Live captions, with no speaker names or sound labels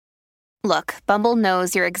Look, Bumble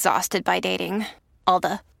knows you're exhausted by dating. All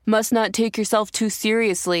the must not take yourself too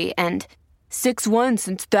seriously and 6'1"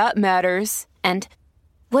 since that matters. And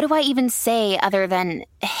what do I even say other than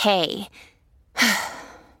hey?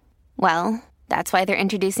 Well, that's why they're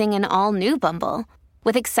introducing an all-new Bumble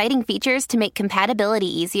with exciting features to make compatibility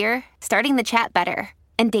easier, starting the chat better,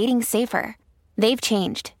 and dating safer. They've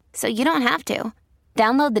changed, so you don't have to.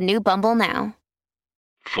 Download the new Bumble now.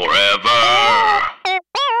 Forever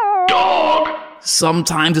Dog.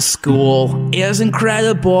 Sometimes school is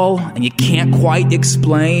incredible and you can't quite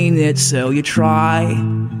explain it, so you try.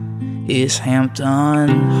 Is Hampton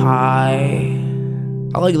High?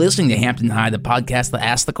 I like listening to Hampton High, the podcast that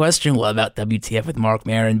asks the question, what about WTF with Mark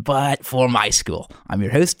Maron, but for my school. I'm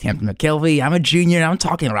your host, Hampton McKelvey. I'm a junior, and I'm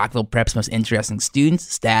talking to Rockville Prep's most interesting students,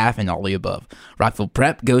 staff, and all the above. Rockville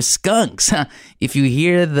Prep goes Skunks. If you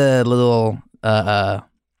hear the little,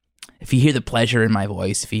 if you hear the pleasure in my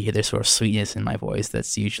voice, if you hear the sort of sweetness in my voice,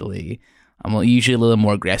 that's usually, I'm usually a little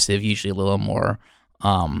more aggressive, usually a little more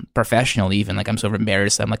professional even. Like, I'm sort of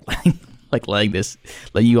embarrassed. I'm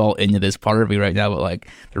letting you all into this part of me right now, but like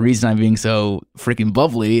the reason I'm being so freaking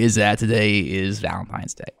bubbly is that today is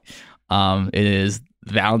Valentine's Day. It is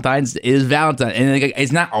Valentine's, and like,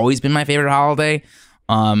 it's not always been my favorite holiday,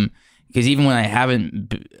 because even when I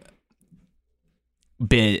haven't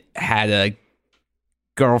had a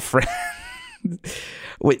girlfriend,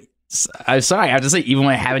 I'm sorry, I have to say, even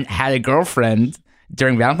when I haven't had a girlfriend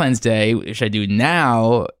during Valentine's Day, which I do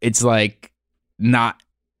now, it's like not.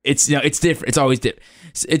 It's it's different. It's always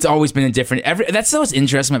It's always been a different. That's what's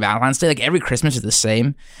interesting about Valentine's Day. Like, every Christmas is the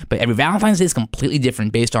same, but every Valentine's Day is completely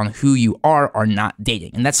different based on who you are or not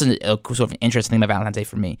dating, and that's a sort of an interesting thing about Valentine's Day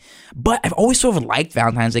for me. But I've always sort of liked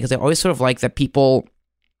Valentine's Day because I always sort of like that people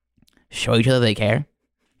show each other they care.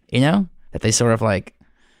 You know, that they sort of like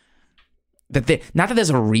that they not that there's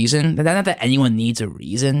a reason, not that anyone needs a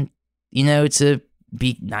reason, you know, to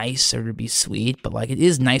be nice or to be sweet, but like it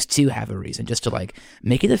is nice to have a reason just to like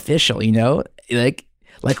make it official, you know, like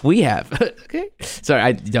we have. Okay,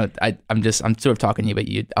 sorry, I'm sort of talking to you, but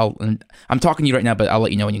I'm talking to you right now, but I'll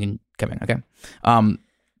let you know when you can come in. Okay.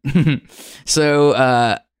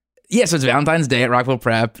 So so it's Valentine's Day at Rockville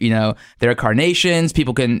Prep. You know, there are carnations.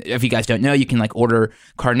 People can, if you guys don't know, you can like order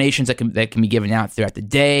carnations that can be given out throughout the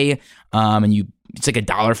day. And it's like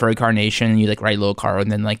 $1 for a carnation, and you like write a little card,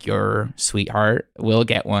 and then like your sweetheart will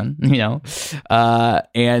get one, you know.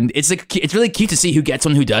 And it's like, it's really cute to see who gets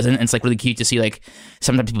one, who doesn't. And it's like really cute to see, like,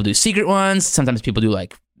 sometimes people do secret ones, sometimes people do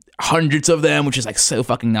like hundreds of them, which is like so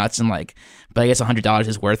fucking nuts. And like, but I guess $100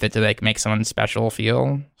 is worth it to like make someone special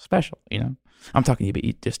feel special, you know. I'm talking to you, but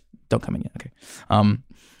you just don't come in yet. Okay.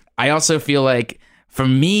 I also feel like, for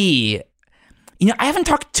me, you know, I haven't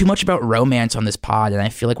talked too much about romance on this pod, and I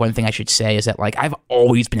feel like one thing I should say is that, like, I've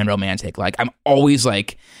always been a romantic. Like, I'm always,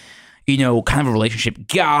 like, you know, kind of a relationship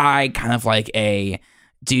guy, kind of like a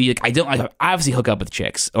dude. Like, I don't, like, obviously hook up with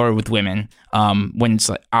chicks or with women when it's,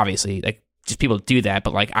 like, obviously, like, just people do that,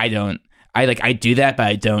 but, like, I do that, but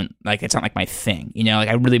I don't, like, it's not, like, my thing, you know? Like,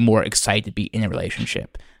 I'm really more excited to be in a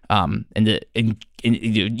relationship. And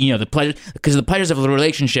you know, the pleasure, because the pleasures of a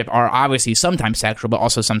relationship are obviously sometimes sexual, but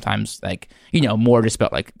also sometimes, like, you know, more just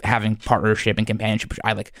about like having partnership and companionship, which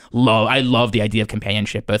I like love. I love the idea of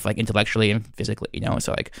companionship, both like intellectually and physically, you know.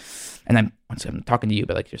 So like, and I'm talking to you,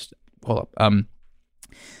 but like, just hold up.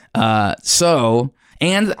 So,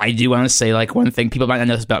 and I do want to say, like, one thing people might not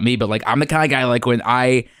know this about me, but like, I'm the kind of guy, like, when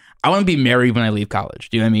I want to be married when I leave college.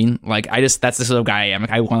 Do you know what I mean? Like, that's the sort of guy I am.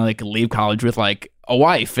 Like, I want to like leave college with like a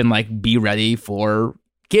wife and like be ready for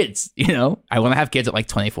kids, you know? I want to have kids at like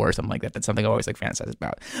 24 or something like that. That's something I always like fantasize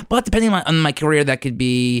about. But depending on my career, that could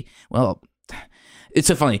be, well, it's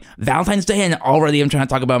so funny. Valentine's Day, and already I'm trying to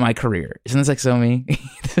talk about my career. Isn't this like so me?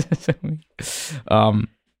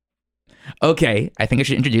 Okay, I think I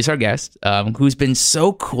should introduce our guest, who's been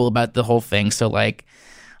so cool about the whole thing. So like,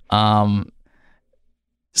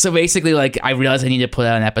 so basically, like, I realized I need to put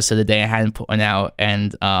out an episode a day I hadn't put one out,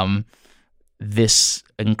 and this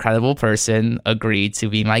incredible person agreed to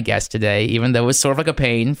be my guest today, even though it was sort of like a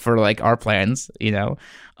pain for like our plans, you know.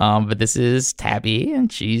 But this is Tabby, and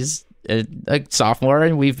she's a sophomore,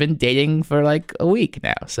 and we've been dating for like a week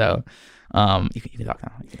now. So you can talk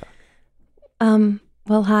now. You can talk.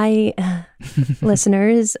 Well, hi,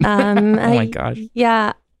 listeners. Oh my gosh.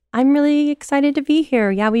 Yeah, I'm really excited to be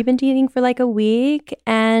here. Yeah, we've been dating for like a week,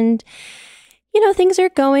 and you know, things are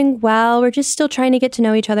going well. We're just still trying to get to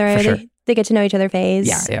know each other. For sure. They get to know each other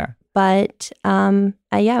phase. Yeah. But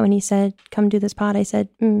when he said come do this pod, I said,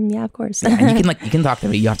 yeah, of course. And you can talk to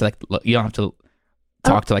me. You don't have to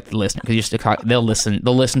talk to like the listener because they'll listen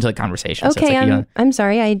to the conversation. Okay, so it's like, I'm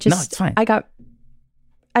sorry. no, it's fine.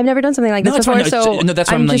 I've never done something like this before, so that's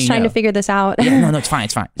why I'm just trying to figure this out. Yeah, no, it's fine.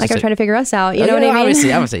 It's fine. It's like I'm trying to figure us out. You know what I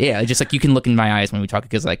mean? Obviously, yeah. Just like you can look in my eyes when we talk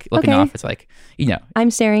because like looking off, it's like I'm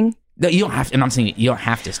staring. No, you don't have to. And I'm saying you don't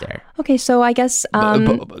have to stare. Okay, so I guess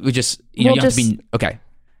but we just you don't have to be okay.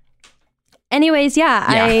 Anyways,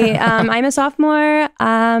 I'm a sophomore,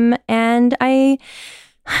 and I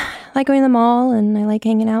like going to the mall, and I like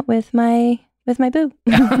hanging out with my boo.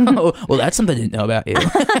 Well, that's something I didn't know about you.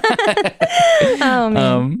 Oh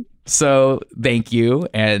man. So thank you,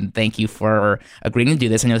 and thank you for agreeing to do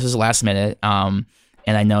this. I know this is last minute, and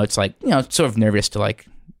I know it's like sort of nervous to like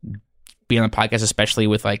be on a podcast, especially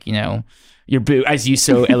with like your boo, as you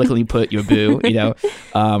so eloquently put, your boo.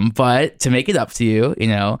 But to make it up to you,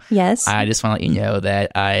 yes, I just want to let you know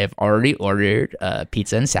that I have already ordered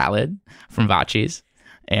pizza and salad from Vachi's.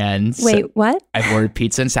 And wait, what? I've ordered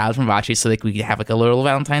pizza and salad from Vachi so like we could have like a little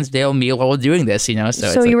Valentine's Day meal while we're doing this,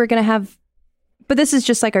 So you were gonna have, but this is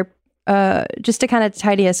just like our, just to kind of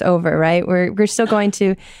tidy us over, right? We're still going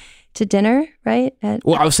to dinner, right?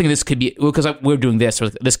 Well, I was thinking this could be because we're doing this, so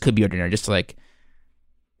this could be our dinner, just to like.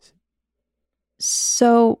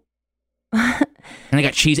 So. And I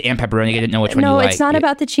got cheese and pepperoni. I didn't know which one. No, you it's not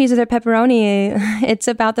about the cheese or the pepperoni. It's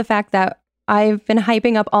about the fact that I've been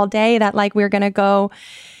hyping up all day that like we're gonna go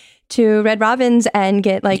to Red Robin's and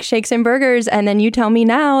get like shakes and burgers, and then you tell me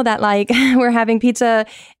now that like we're having pizza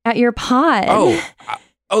at your pod.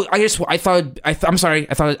 I'm sorry.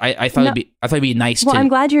 I thought it'd be nice. Well, I'm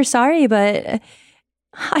glad you're sorry, but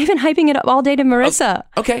I've been hyping it up all day to Marissa.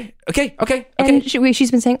 Okay. And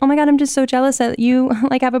she's been saying, "Oh my God, I'm just so jealous that you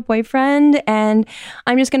like have a boyfriend, and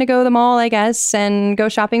I'm just gonna go to the mall, I guess, and go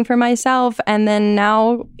shopping for myself." And then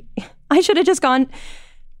now, I should have just gone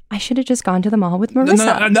to the mall with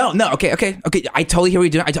Marissa. No. Okay. I totally hear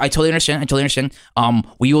what you're doing. I totally understand.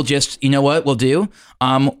 We will just, you know what we'll do?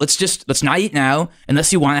 Let's not eat now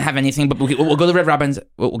unless you want to have anything. But we'll go to Red Robin's.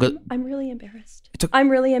 We'll go. I'm really embarrassed. I'm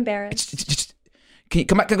really embarrassed. Can you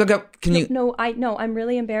come back? Go. Can you? No. I'm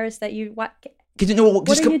really embarrassed that you. What?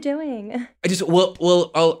 What are you doing? We'll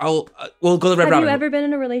go to Red Robin. Have you ever been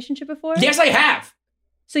in a relationship before? Yes, I have.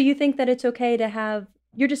 So you think that it's okay to have?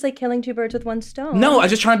 You're just like killing two birds with one stone. No, I was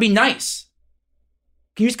just trying to be nice.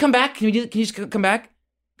 Can you just come back? Can you just come back?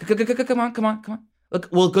 Come on. Look,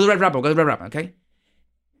 we'll go to Red Robin. Okay?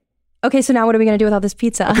 Okay, so now what are we going to do with all this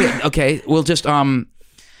pizza? Okay. We'll just,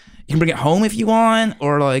 you can bring it home if you want,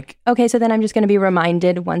 or like... Okay, so then I'm just going to be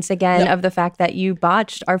reminded once again of the fact that you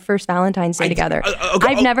botched our first Valentine's Day together.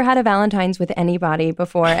 I've never had a Valentine's with anybody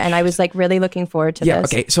before, and I was like really looking forward to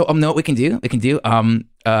this. Okay, so know what we can do?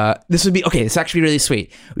 This would be, okay, it's actually really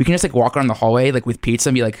sweet. We can just like walk around the hallway like with pizza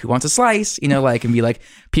and be like, who wants a slice? Like, and be like,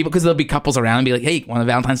 people, because there'll be couples around and be like, hey, want a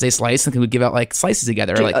Valentine's Day slice? And can we give out like slices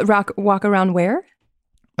together? Walk around where?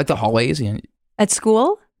 Like the hallways. At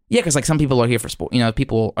school? Yeah, because like some people are here for sport.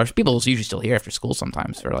 People are usually still here after school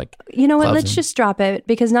sometimes for like. You know what? Let's just drop it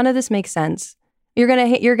because none of this makes sense. You're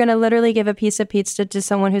gonna literally give a piece of pizza to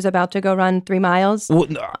someone who's about to go run 3 miles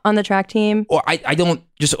on the track team. Or I don't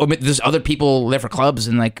just omit. There's other people there for clubs,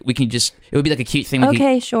 and like we can just. It would be like a cute thing.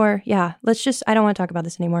 Okay, sure, yeah. Let's just. I don't want to talk about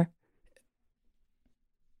this anymore.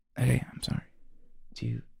 Okay, I'm sorry. Do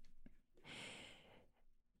you?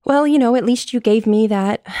 Well, at least you gave me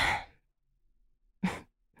that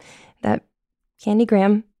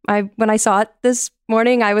candygram. When I saw it this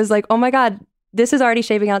morning, I was like, oh my God, this is already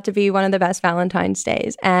shaping out to be one of the best Valentine's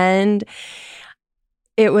Days. And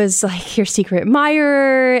it was like your secret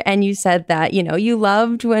admirer. And you said that, you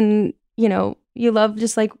loved when, you loved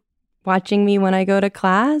just like watching me when I go to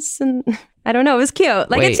class. And I don't know, it was cute.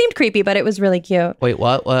 Like it seemed creepy, but it was really cute. Wait,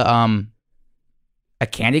 what? A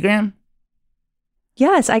candygram?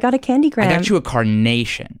 Yes, I got a candygram. I got you a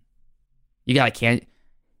carnation. You got a candy.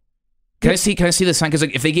 Can I see the sign? Because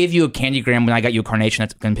like, if they gave you a candygram when I got you a carnation,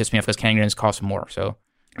 that's gonna piss me off because candygrams cost more. So.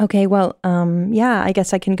 Okay, well, yeah, I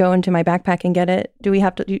guess I can go into my backpack and get it. Do we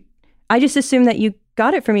have to? I just assumed that you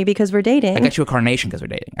got it for me because we're dating. I got you a carnation because we're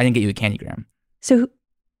dating. I didn't get you a candygram. So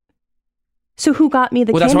who got me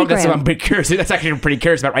the candygram? That's what I'm pretty curious. That's actually I'm pretty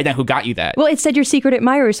curious about right now. Who got you that? Well, it said your secret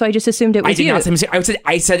admirer, so I just assumed it was you.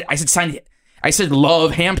 I said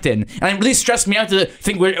Love Hampton, and it really stressed me out to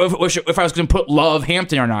think if I was going to put Love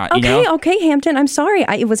Hampton or not. Okay, Hampton. I'm sorry.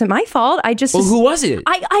 It wasn't my fault. I just. Well, who was it?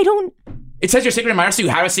 I don't. It says your secret admirer, so you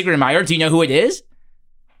have a secret admirer. Do you know who it is?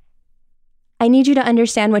 I need you to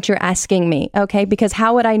understand what you're asking me, okay? Because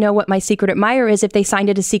how would I know what my secret admirer is if they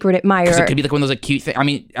signed it as secret admirer? Because it could be like one of those like, cute things. I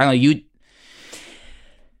mean, I don't know. You.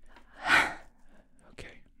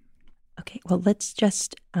 Okay, well, let's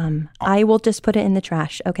just, I will just put it in the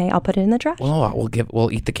trash, okay? I'll put it in the trash. Well, no, we'll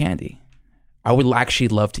eat the candy. I would actually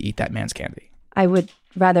love to eat that man's candy. I would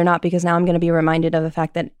rather not, because now I'm going to be reminded of the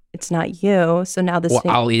fact that it's not you. So now this... Well,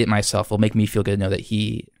 I'll eat it myself. It'll make me feel good to know that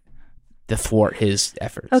to thwart his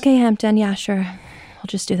efforts. Okay, Hampton. Yeah, sure. We'll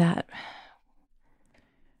just do that.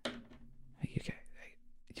 Okay.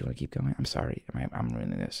 Do you want to keep going? I'm sorry. I'm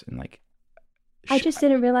ruining this. And like... I just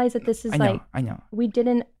didn't realize that this is I know. We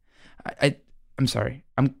didn't... I'm sorry.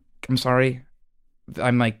 I'm sorry.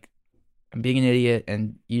 I'm being an idiot,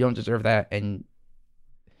 and you don't deserve that. And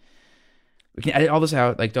we can edit all this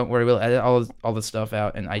out. Like, don't worry, we'll edit all this stuff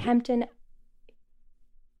out. And Hampton,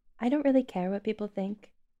 I don't really care what people think.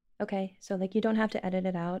 Okay, so like you don't have to edit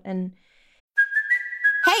it out. And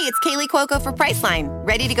Hey, it's Kaylee Cuoco for Priceline.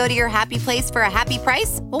 Ready to go to your happy place for a happy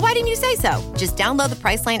price? Well, why didn't you say so? Just download the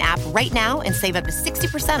Priceline app right now and save up to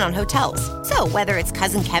 60% on hotels. So whether it's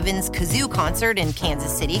Cousin Kevin's Kazoo Concert in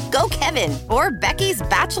Kansas City, go Kevin, or Becky's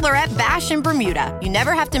Bachelorette Bash in Bermuda, you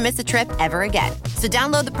never have to miss a trip ever again. So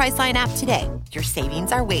download the Priceline app today. Your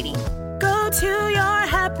savings are waiting. Go to your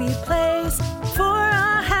happy place for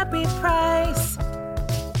a happy price.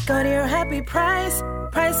 Go to your happy price,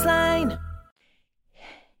 Priceline.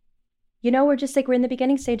 you know, we're in the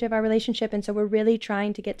beginning stage of our relationship, and so we're really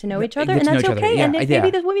trying to get to know each other, Get and to know that's each other. okay. Yeah, And if yeah.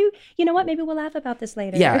 maybe this, you know what? Maybe we'll laugh about this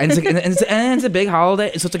later. Yeah, and it's a big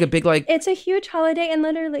holiday, so it's like a big like. It's a huge holiday, and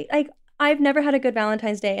literally, like, I've never had a good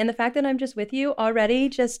Valentine's Day, and the fact that I'm just with you already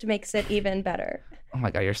just makes it even better. Oh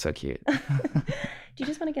my god, you're so cute. Do you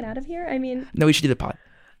just want to get out of here? I mean, No, we should do the pod.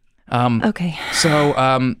 okay.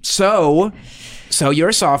 So you're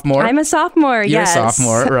a sophomore. I'm a sophomore. You're yes. a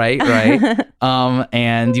sophomore, right?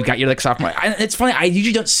 And you got your like sophomore. It's funny. I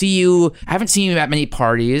usually don't see you. I haven't seen you at many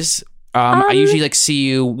parties. I usually like see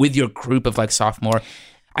you with your group of like sophomore.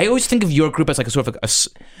 I always think of your group as like a sort of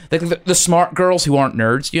like the smart girls who aren't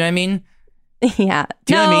nerds. Do you know what I mean? Yeah.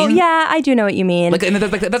 Do you know what I mean? Yeah, I do know what you mean. Like, and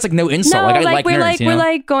that's like no insult. No, like I like we're nerds. like you know? we're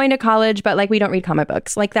like going to college, but like we don't read comic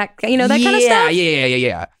books, like that. You know, that kind of stuff.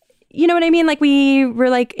 Yeah. You know what I mean? Like we're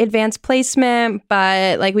like advanced placement,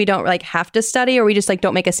 but like we don't like have to study, or we just like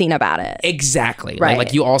don't make a scene about it. Exactly. Right.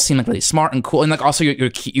 Like you all seem like really smart and cool, and like also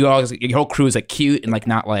your whole crew is like cute and like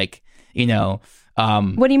not like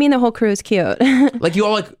What do you mean the whole crew is cute? like you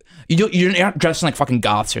all like you're not dressed in like fucking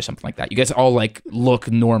goths or something like that. You guys all like look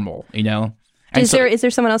normal, you know. And Is there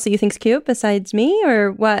someone else that you think's cute besides me,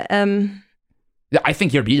 or what? I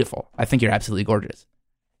think you're beautiful. I think you're absolutely gorgeous.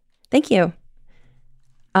 Thank you.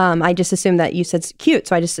 I just assumed that you said cute,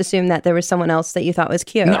 so I just assumed that there was someone else that you thought was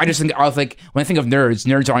cute. No, I was like when I think of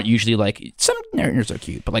nerds aren't usually like some nerds are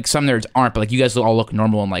cute, but like some nerds aren't. But like you guys all look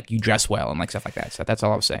normal and like you dress well and like stuff like that. So that's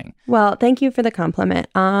all I was saying. Well, thank you for the compliment.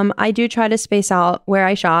 I do try to space out where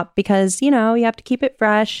I shop because, you know, you have to keep it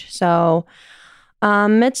fresh. So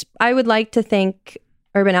I would like to thank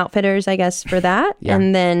Urban Outfitters, I guess, for that. Yeah.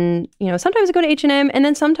 And then, you know, sometimes I go to H&M, and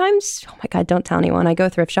then sometimes, oh my God, don't tell anyone, I go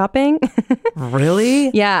thrift shopping.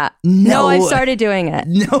 Really? Yeah. No. I've started doing it.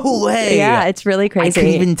 No way. Yeah, it's really crazy. I couldn't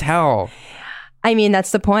even tell. I mean,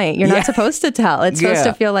 that's the point. You're not supposed to tell. It's supposed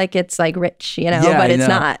to feel like it's like rich, you know, Yeah, but I it's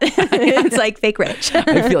know. not. It's like fake rich.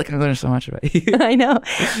 I feel like I'm learning so much about you. I know.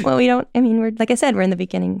 Well, we're, like I said, we're in the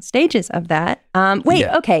beginning stages of that.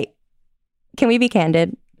 Yeah. Okay. Can we be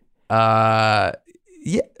candid? Yeah.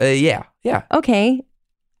 Okay.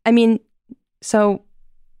 I mean, so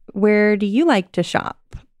where do you like to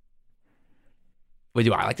shop? Wait,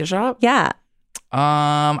 do I like to shop? Yeah.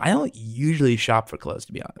 I don't usually shop for clothes,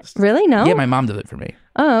 to be honest. Really? No? Yeah, my mom does it for me.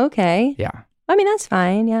 Oh, okay. Yeah. I mean, that's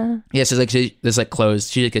fine. Yeah. Yeah, so like there's like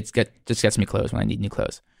clothes. She just gets me clothes when I need new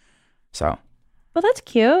clothes. So. Well, that's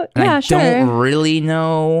cute. And yeah, I sure. don't really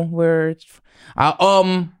know where it's.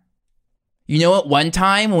 You know what? One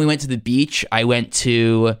time when we went to the beach, I went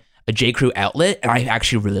to a J. Crew outlet, and I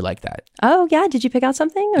actually really liked that. Oh, yeah. Did you pick out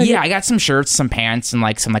something? Or Yeah, I got some shirts, some pants, and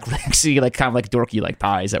like some like actually like kind of like dorky like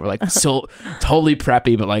ties that were like so totally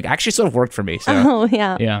preppy, but like actually sort of worked for me. So Oh,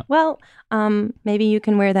 yeah. Yeah. Well, maybe you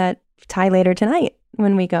can wear that tie later tonight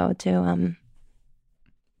when we go to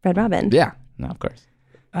Red Robin. yeah, no, of course.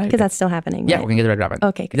 Because that's still happening. Yeah, right? we're gonna get the Red Robin.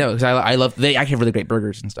 Okay, good. No, because I love they actually have really great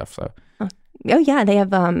burgers and stuff. So Oh, yeah. They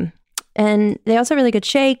have, and they also have really good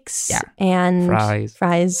shakes. Yeah. And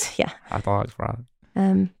Fries. Yeah. hot dogs,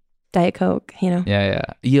 fries. Diet Coke, you know. Yeah.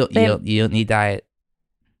 You don't need diet.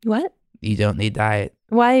 What? You don't need diet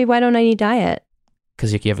Why don't I need diet?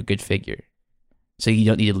 because you have a good figure, so you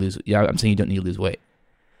don't need to lose. Yeah, I'm saying you don't need to lose weight.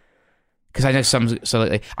 Because I know some, so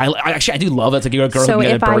like I do love it. It's like you're a girl. So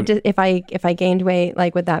who can get if I gained weight,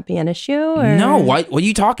 like, would that be an issue? Or? No, what are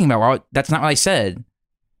you talking about? That's not what I said.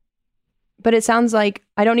 but it sounds like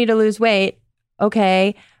I don't need to lose weight.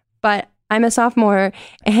 Okay, but I'm a sophomore,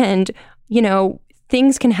 and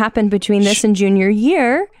things can happen between this and junior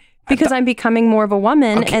year because I'm becoming more of a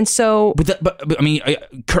woman, and so. But I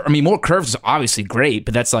mean, more curves is obviously great,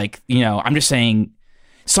 but that's like I'm just saying.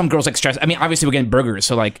 Some girls like stress. I mean, obviously we're getting burgers,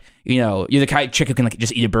 so like you're the kind of chick who can like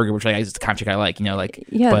just eat a burger, which is the kind of chick I like.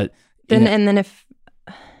 Yeah. But and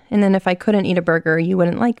then if I couldn't eat a burger, you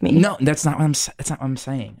wouldn't like me. No, that's not what I'm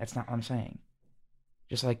saying. That's not what I'm saying.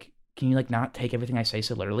 Just like, can you like not take everything I say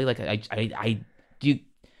so literally? Like I do.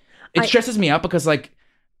 It stresses me out because I like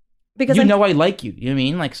you. You know what I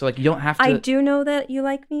mean? Like so, like you don't have to. I do know that you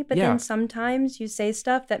like me, but then sometimes you say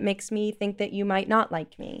stuff that makes me think that you might not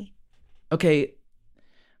like me. Okay.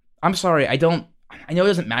 I'm sorry. I know it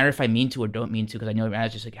doesn't matter if I mean to or don't mean to because I know it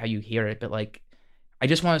matters just like how you hear it. But like, I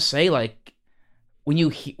just want to say like, when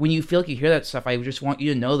you feel like you hear that stuff, I just want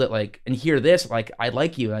you to know that like, and hear this like, I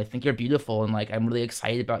like you and I think you're beautiful and like I'm really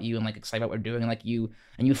excited about you and like excited about what we're doing and like you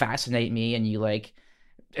fascinate me and you like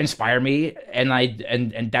inspire me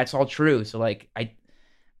and that's all true. So like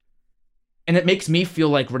and it makes me feel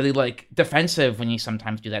like really like defensive when you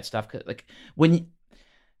sometimes do that stuff. 'Cause, like when you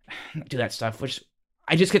do that stuff, which.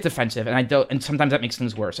 I just get defensive, and sometimes that makes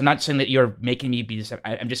things worse. I'm not saying that you're making me be defensive.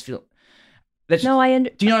 I'm just feel. No,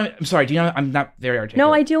 do you know? I'm sorry. Do you know? I'm not very articulate.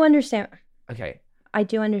 No, I do understand. Okay. I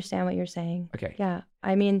do understand what you're saying. Okay. Yeah,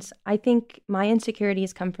 I mean, I think my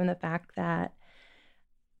insecurities come from the fact that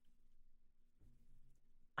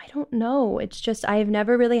I don't know. It's just I've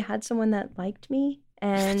never really had someone that liked me,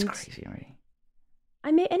 and that's crazy, right? I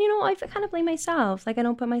kind of blame myself. Like I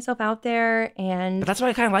don't put myself out there, and but that's what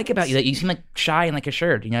I kind of like about you. That you seem like shy and like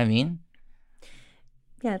assured. You know what I mean?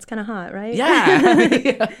 Yeah, it's kind of hot, right?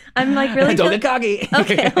 Yeah. I'm like really. Don't get cocky.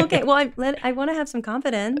 Okay. Well, I want to have some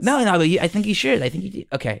confidence. No. I think you should. I think you do.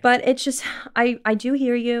 Okay. But it's just I do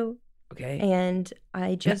hear you. Okay. And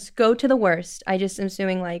I just go to the worst. I just am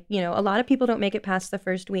assuming like a lot of people don't make it past the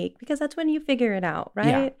first week because that's when you figure it out,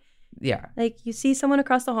 right? Yeah. Like you see someone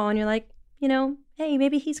across the hall and you're like, hey,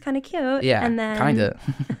 maybe he's kind of cute. Yeah, and then kind of.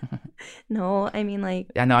 No, I mean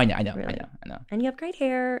like. I know. Really. I know. And you have great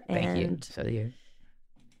hair. Thank you. So do you.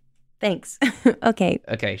 Thanks. Okay.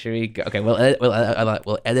 Okay. Should we go? Okay. We'll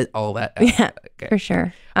edit all that out. Yeah, okay. for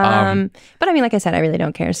sure. But I mean, like I said, I really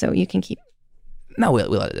don't care. So you can keep. No,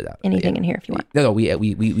 we'll edit it out. Anything in here if you want. No, we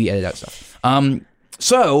edit out stuff.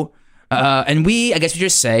 So, and I guess we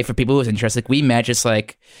just say for people who's interested, like, we met just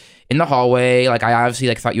like. In the hallway, like I obviously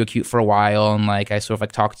like thought you were cute for a while, and like I sort of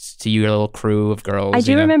like talked to your little crew of girls. I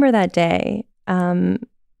do remember that day. I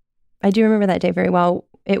do remember that day very well.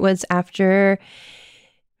 It was after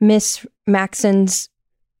Miss Maxon's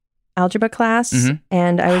algebra class,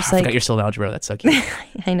 and I was I like, forgot you're still in algebra. That's so cute.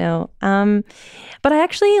 I know. But I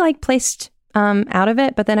actually like placed out of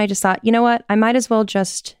it. But then I just thought, you know what? I might as well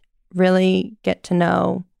just really get to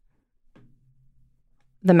know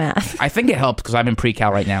the math. I think it helps because I'm in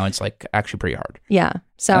pre-cal right now. It's like actually pretty hard. Yeah.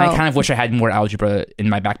 So and I kind of wish I had more algebra in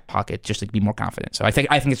my back pocket just to be more confident. So I think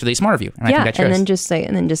it's really smart of you. And I think that's and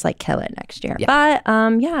then just like kill it next year. Yeah. But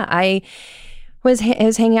I was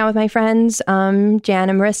hanging out with my friends, Jan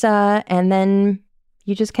and Marissa, and then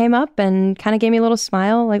you just came up and kind of gave me a little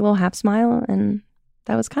smile, like a little half smile, and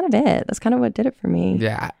that was kind of it. That's kind of what did it for me.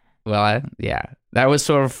 Yeah. Well, that was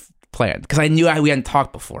sort of planned because I knew we hadn't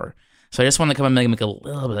talked before. So I just wanted to come and make a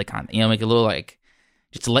little bit of content, make a little like,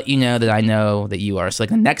 just to let you know that I know that you are. So like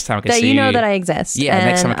the next time I can see you know that I exist. Yeah,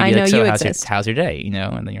 next time I can be know like, so you how's exist. How's your day?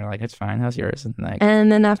 And then you're like, it's fine. How's yours?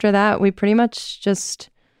 And then after that, we pretty much just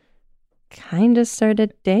kind of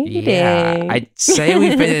started dating. Yeah, I'd say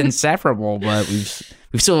we've been inseparable, but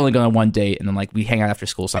we've still only gone on one date, and then like we hang out after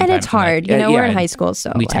school sometimes. And it's hard, we're in high school,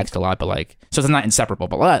 so we text a lot, but like, so it's not inseparable,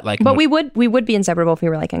 but like. But we would be inseparable if we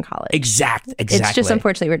were like in college. Exactly. It's just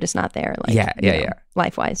unfortunately we're just not there. Like, yeah.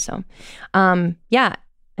 Life wise, so, and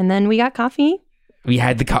then we got coffee. We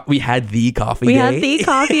had the coffee date. We had the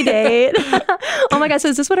coffee date. Oh my god! So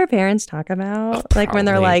is this what our parents talk about? Oh, like when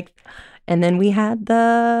they're like, and then we had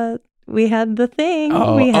the thing.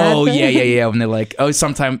 Yeah. When they're like,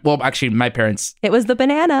 sometime. Well, actually, my parents. It was the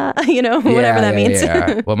banana. Whatever that means.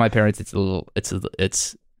 Yeah. Well, my parents, it's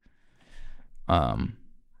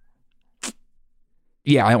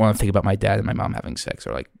yeah. I don't want to think about my dad and my mom having sex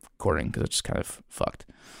or like courting because it's just kind of fucked.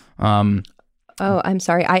 Oh, I'm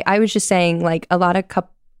sorry. I was just saying like a lot of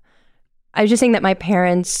I was just saying that my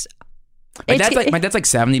parents. My dad's like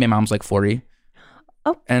 70. My mom's like 40.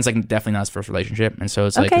 Oh. And it's like definitely not his first relationship, and so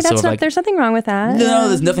it's like okay. it's sort of like, there's nothing wrong with that. No,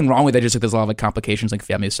 there's nothing wrong with it. Just like there's a lot of like complications, like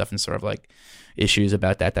family stuff, and sort of like issues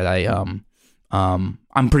about that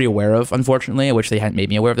I'm pretty aware of. Unfortunately, I wish they hadn't made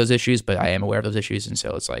me aware of those issues, but I am aware of those issues, and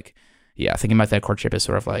so it's like yeah, thinking about that courtship is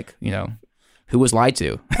sort of like, you know, who was lied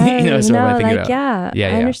to? I you know, sort of know, I think like, about. yeah, Yeah,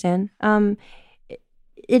 I yeah. understand.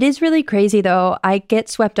 It is really crazy though. I get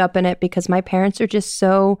swept up in it because my parents are just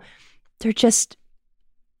so, they're just,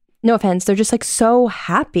 no offense, they're just like so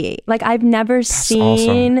happy. Like I've never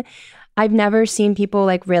seen people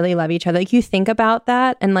like really love each other. Like you think about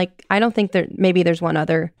that and like, I don't think maybe there's one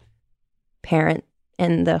other parent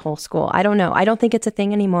in the whole school. I don't know. I don't think it's a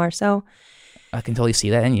thing anymore. So I can totally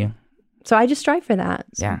see that in you. So I just strive for that.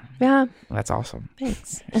 So, Yeah. Yeah. Well, that's awesome.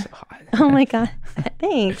 Thanks. You're so hot. Oh my God.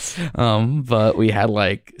 Thanks. But we had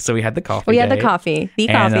we had the coffee. We had the date. coffee. The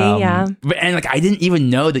And, coffee, yeah. And like I didn't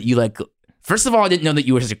even know that you like. First of all, I didn't know that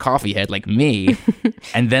you were such a coffee head like me.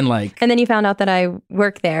 And then like. And then you found out that I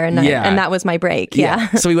work there and and that was my break. Yeah.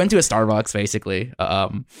 So we went to a Starbucks basically.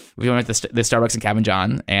 We went to the Starbucks in Cabin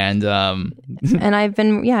John, and And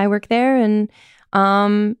I work there and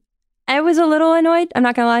I was a little annoyed. I'm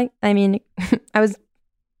not gonna lie. I mean, I was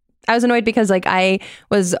annoyed because like I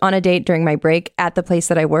was on a date during my break at the place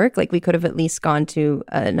that I work. Like we could have at least gone to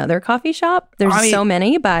another coffee shop. There's so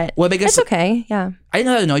many, but it's okay. Yeah. I didn't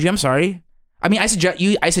know that annoyed you. I'm sorry. I mean, I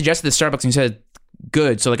suggested the Starbucks and you said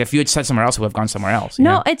good. So like if you had said somewhere else, we would have gone somewhere else. you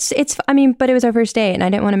No, know? it's. I mean, but it was our first date, and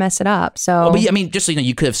I didn't want to mess it up. So. Oh, but I mean, just so you know,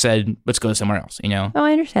 you could have said, "Let's go somewhere else." You know. Oh,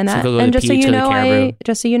 I understand So that. go to And the just so Pizza, you the know, Caribou.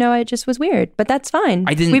 it just was weird, but that's fine.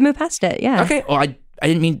 We moved past it. Yeah. Okay. Well, I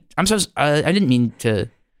didn't mean. I didn't mean to.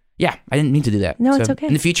 Yeah, I didn't mean to do that. No, it's okay.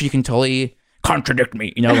 In the future, you can totally contradict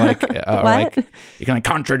me. You know, like What? like you can like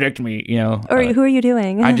contradict me. You know. Or who are you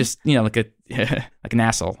doing? I'm just like like an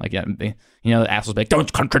asshole. Like you know, the assholes be like,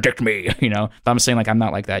 don't contradict me. You know, but I'm saying like I'm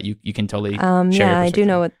not like that. You can totally. Share your Yeah, I do perspective.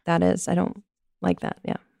 know what that is. I don't like that.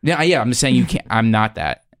 Yeah. Yeah. I'm just saying you can't. I'm not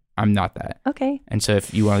that. I'm not that. Okay. And so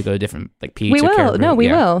if you want to go to different like pizza, We will. Caribou, No, we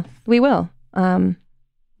yeah. will. We will.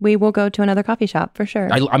 We will go to another coffee shop for sure.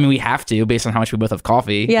 I mean, we have to based on how much we both have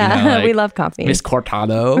coffee. Yeah, you know, like we love coffee. Miss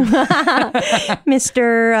Cortado.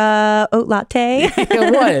 Mr. Oat Latte.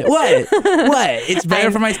 What? It's better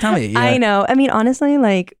for my tummy. Yeah. I know. I mean, honestly,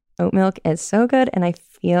 like oat milk is so good, and I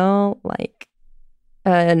feel like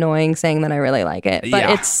annoying saying that I really like it, but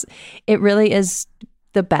Yeah. it really is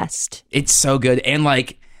the best. It's so good, and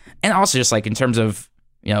also just like in terms of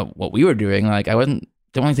what we were doing, like I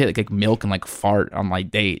don't want to take like milk and like fart on my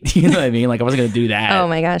date. You know what I mean? Like I wasn't gonna do that. Oh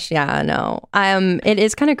my gosh, yeah, no. It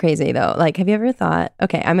is kind of crazy though. Like, have you ever thought,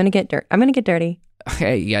 okay, I'm gonna get dirty.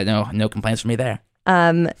 Okay, yeah, no complaints from me there.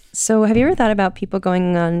 So have you ever thought about people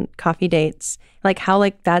going on coffee dates? Like how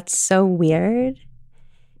like that's so weird?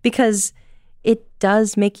 Because it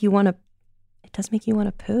does make you want to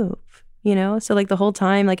poop, you know? So like the whole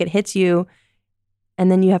time like it hits you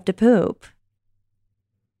and then you have to poop.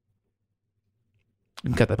 You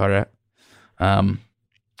can cut that part out.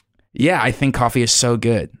 Yeah, I think coffee is so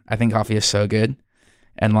good.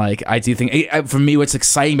 And like I do think for me, what's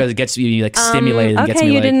exciting about it gets you like stimulated. And Okay, gets me,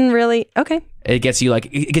 you like, didn't really. Okay. It gets you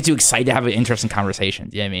excited to have an interesting conversation.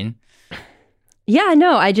 You know what I mean? Yeah,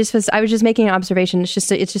 no, I was just making an observation. It's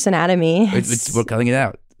just anatomy. We're cutting it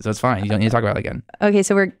out, so it's fine. You don't need to talk about it again. Okay,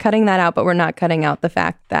 so we're cutting that out, but we're not cutting out the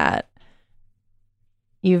fact that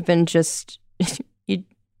you've been just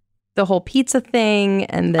the whole pizza thing,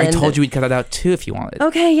 and then I told you we'd cut that out too if you wanted.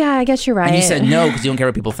 Okay, yeah, I guess you're right. And you said no because you don't care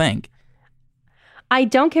what people think. I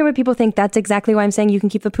don't care what people think. That's exactly why I'm saying you can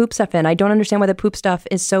keep the poop stuff in. I don't understand why the poop stuff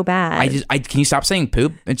is so bad. Can you stop saying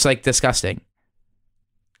poop? It's like disgusting.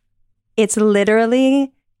 It's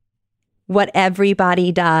literally what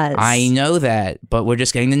everybody does. I know that, but we're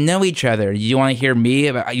just getting to know each other. You want to hear me?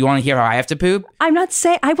 You want to hear how I have to poop? I'm not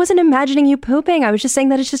saying, I wasn't imagining you pooping. I was just saying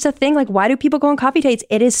that it's just a thing. Like, why do people go on coffee dates?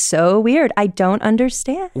 It is so weird. I don't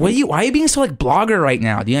understand. Why are you being so like blogger right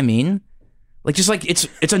now? Do you know what I mean? Like just like it's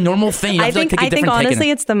a normal thing. You have to, like, take a I think different take in honestly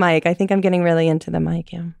it. it's the mic. I think I'm getting really into the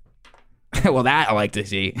mic, yeah. Well, that I like to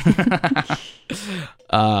see.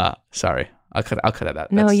 Sorry, I'll cut that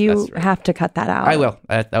out. No, you that's right. have to cut that out. I will.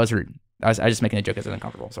 That was rude. I was just making a joke. It's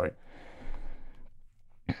uncomfortable. Sorry.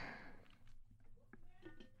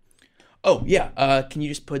 Oh yeah. Can you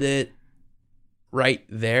just put it right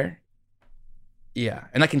there? Yeah,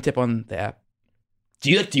 and I can tip on the app.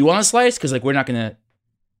 Do you want a slice? Because like we're not gonna.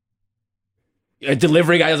 A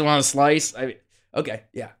delivery guy doesn't want a slice. Okay,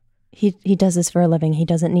 yeah. He does this for a living. He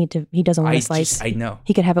doesn't want a slice. I know.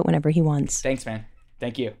 He could have it whenever he wants. Thanks, man.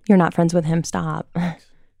 Thank you. You're not friends with him. Stop.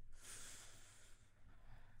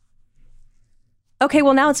 Okay,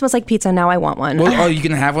 well now it smells like pizza. Now I want one. Well, you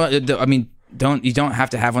can have one. I mean, you don't have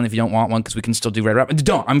to have one if you don't want one because we can still do red wrap.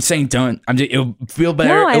 Don't. I'm saying don't. It'll feel better.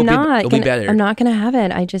 No, I'm not. It'll be better. I'm not gonna have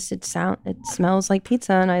it. It smells like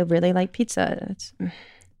pizza, and I really like pizza.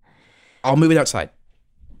 I'll move it outside.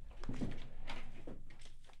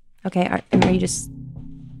 Okay, are you just...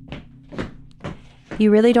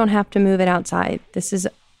 You really don't have to move it outside. This is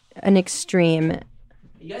an extreme.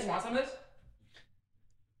 You guys want some of this?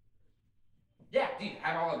 Yeah, dude,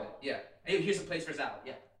 have all of it. Yeah. Hey, here's a place for salad.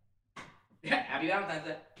 Yeah. Yeah, happy Valentine's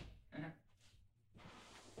Day.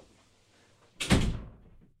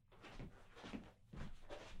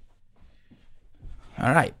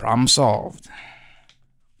 All right, problem solved.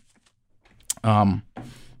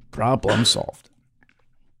 Problem solved.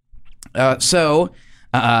 So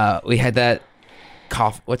we had that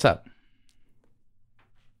cough. What's up?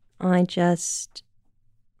 I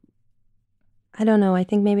don't know. I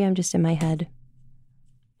think maybe I'm just in my head.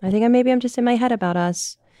 Maybe I'm just in my head about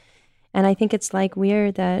us. And I think it's like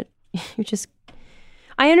weird that you just...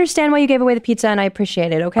 I understand why you gave away the pizza and I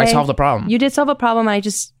appreciate it, okay? I solved the problem. You did solve a problem and I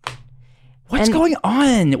just... What's going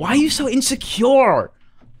on? Why are you so insecure?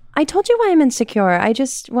 I told you why I'm insecure. I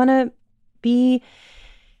just want to be...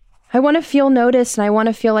 I want to feel noticed and I want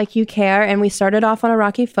to feel like you care. And we started off on a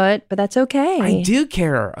rocky foot, but that's okay. I do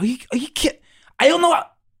care. Are you kidding? I don't know.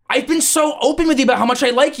 I've been so open with you about how much I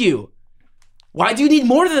like you. Why do you need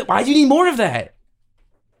more of that? Why do you need more of that?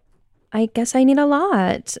 I guess I need a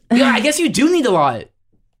lot. Yeah, I guess you do need a lot.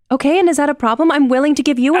 Okay, and is that a problem? I'm willing to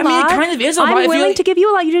give you a lot. I mean, it kind of is a lot. I'm willing to give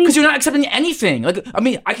you a lot. Because you're not accepting anything. Like, I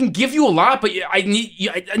mean, I can give you a lot, but I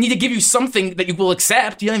need to give you something that you will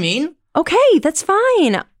accept. You know what I mean? Okay, that's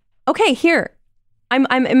fine. Okay, here. I'm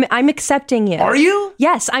accepting you. Are you?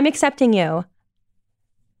 Yes, I'm accepting you.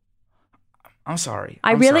 I'm sorry.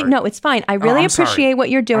 No, it's fine. I really appreciate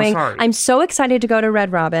what you're doing. I'm so excited to go to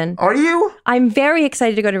Red Robin. Are you? I'm very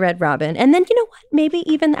excited to go to Red Robin. And then, you know what? Maybe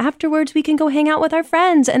even afterwards we can go hang out with our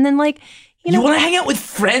friends. And then, like, you want to hang out with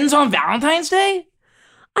friends on Valentine's Day?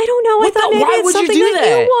 I don't know. I thought maybe it's something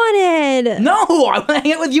that you wanted. No, I want to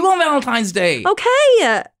hang out with you on Valentine's Day.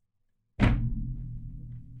 Okay.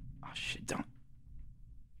 Don't.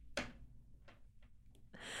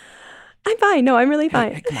 I'm fine. No, I'm really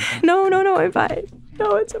fine. Hey, come on. No, I'm fine.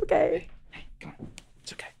 No, it's okay. Hey, come on.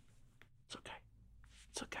 It's okay. It's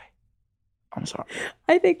okay. I'm sorry.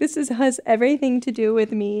 I think this has everything to do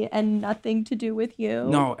with me and nothing to do with you.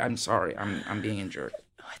 No, I'm sorry. I'm being injured.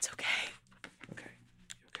 No, it's okay. Okay.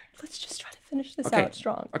 Let's just try to finish this out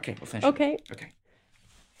strong. Okay, we'll finish. Okay. Okay.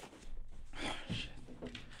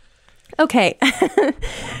 Okay.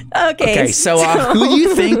 Okay, so who do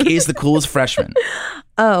you think is the coolest freshman?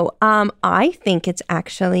 I think it's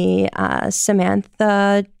actually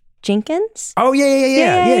Samantha Jenkins. Oh,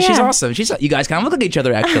 yeah. She's awesome. You guys kind of look like each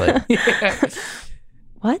other, actually.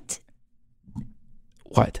 What?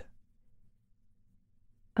 What?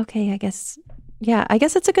 Okay, I guess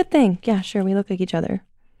it's a good thing. Yeah, sure, we look like each other.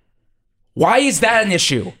 Why is that an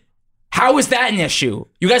issue? How is that an issue?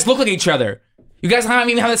 You guys look like each other. You guys don't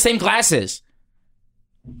even have the same glasses.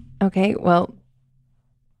 Okay, well,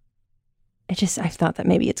 I thought that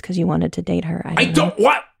maybe it's because you wanted to date her. I don't know.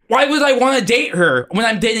 What? Why would I want to date her when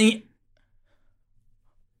I'm dating?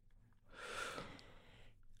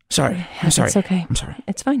 Sorry. I'm sorry. It's okay. I'm sorry.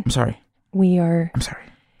 It's fine. I'm sorry. I'm sorry.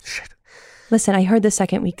 Shit. Listen, I heard the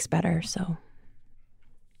second week's better, so.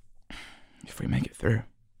 If we make it through.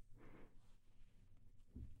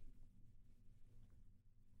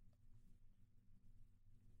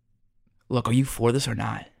 Look, are you for this or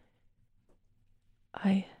not?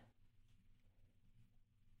 I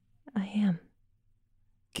am.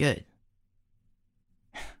 Good.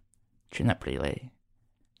 Chin up, pretty lady.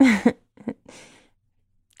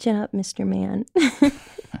 Chin up, Mr. Man.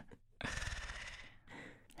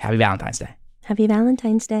 Happy Valentine's Day. Happy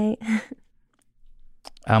Valentine's Day.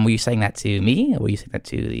 Were you saying that to me, or were you saying that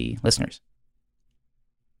to the listeners?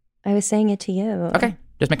 I was saying it to you. Okay,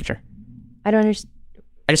 just making sure. I don't understand.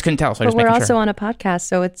 I just couldn't tell, so I just But making we're sure. also on a podcast,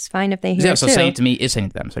 so it's fine if they hear it so too. saying it to me is saying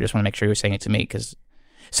it to them. So I just want to make sure you're saying it to me, because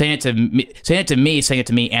saying it to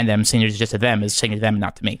me and them, saying it just to them is saying it to them and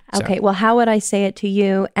not to me. So. Okay, well, how would I say it to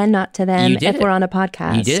you and not to them if we're on a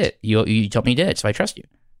podcast? You did it. You told me you did it, so I trust you.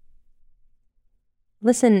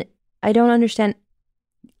 Listen, I don't understand.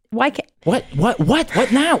 Why can't... What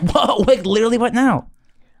now? Like, literally, what now?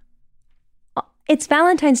 It's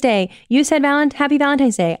Valentine's Day. You said Happy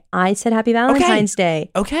Valentine's Day. I said Happy Valentine's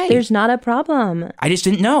Day. Okay. There's not a problem. I just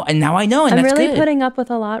didn't know, and now I know, and I'm that's really good. putting up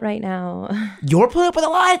with a lot right now. You're putting up with a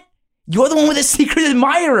lot? You're the one with a secret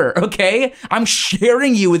admirer, okay? I'm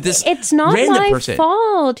sharing you with this It's not random my person.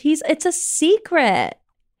 fault. It's a secret.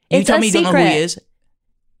 You tell me you don't know who he is?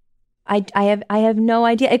 I have no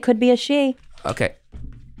idea. It could be a she. Okay.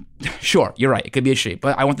 Sure, you're right. It could be a she,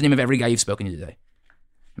 but I want the name of every guy you've spoken to today.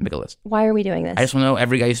 Make a list. Why are we doing this? I just want to know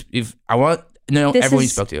every guy I want to know everyone you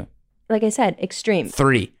spoke to. Like I said, extreme.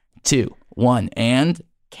 3, 2, 1, and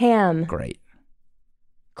Cam. Great.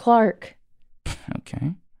 Clark.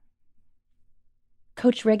 Okay.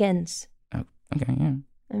 Coach Riggins. Oh, okay, yeah.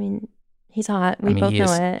 I mean, he's hot. We both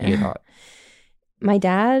know it. He is hot. My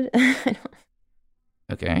dad?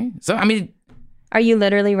 Okay. So, I mean... Are you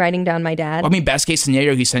literally writing down my dad? I mean, best case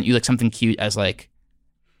scenario, he sent you like something cute as like...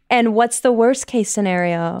 And what's the worst case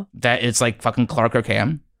scenario? That it's like fucking Clark or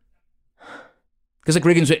Cam. Because like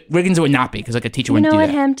Riggins would not be, because like a teacher wouldn't do that. You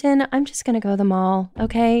know what, Hampton? I'm just going to go to the mall,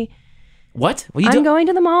 okay? What? What are you doing? I'm going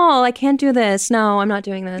to the mall. I can't do this. No, I'm not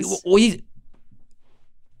doing this. Wait.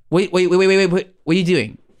 What are you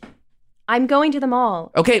doing? I'm going to the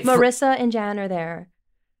mall. Okay. Marissa and Jan are there.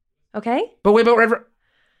 Okay? But wait,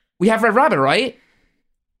 we have Red Robin, right?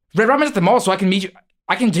 Red Robin's at the mall, so I can meet you.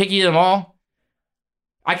 I can take you to the mall.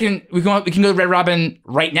 We can go to Red Robin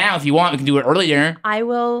right now if you want. We can do it earlier. I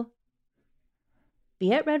will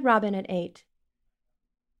be at Red Robin at 8.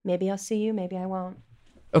 Maybe I'll see you. Maybe I won't.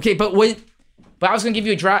 Okay, but I was gonna give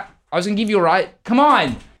you a drive. I was gonna give you a ride. Come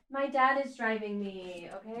on. My dad is driving me.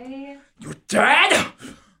 Okay. Your dad?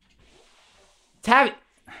 Tab.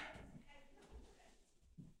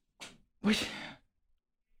 What?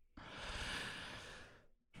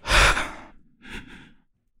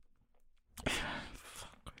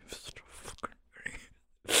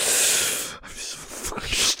 I'm so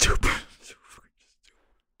fucking stupid.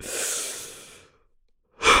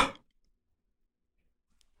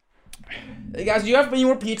 Hey guys, do you have any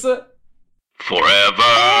more pizza?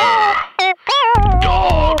 Forever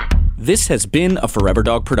Dog. This has been a Forever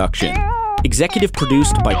Dog production. Executive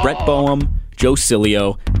produced by Brett Boehm, Joe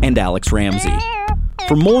Cilio, and Alex Ramsey.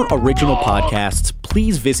 For more original podcasts,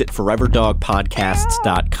 please visit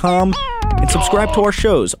foreverdogpodcasts.com and subscribe to our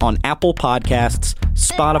shows on Apple Podcasts,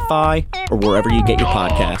 Spotify, or wherever you get your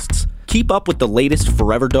podcasts. Keep up with the latest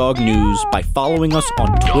Forever Dog news by following us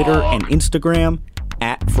on Twitter and Instagram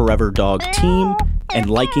 @ForeverDogTeam and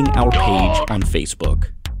liking our page on Facebook.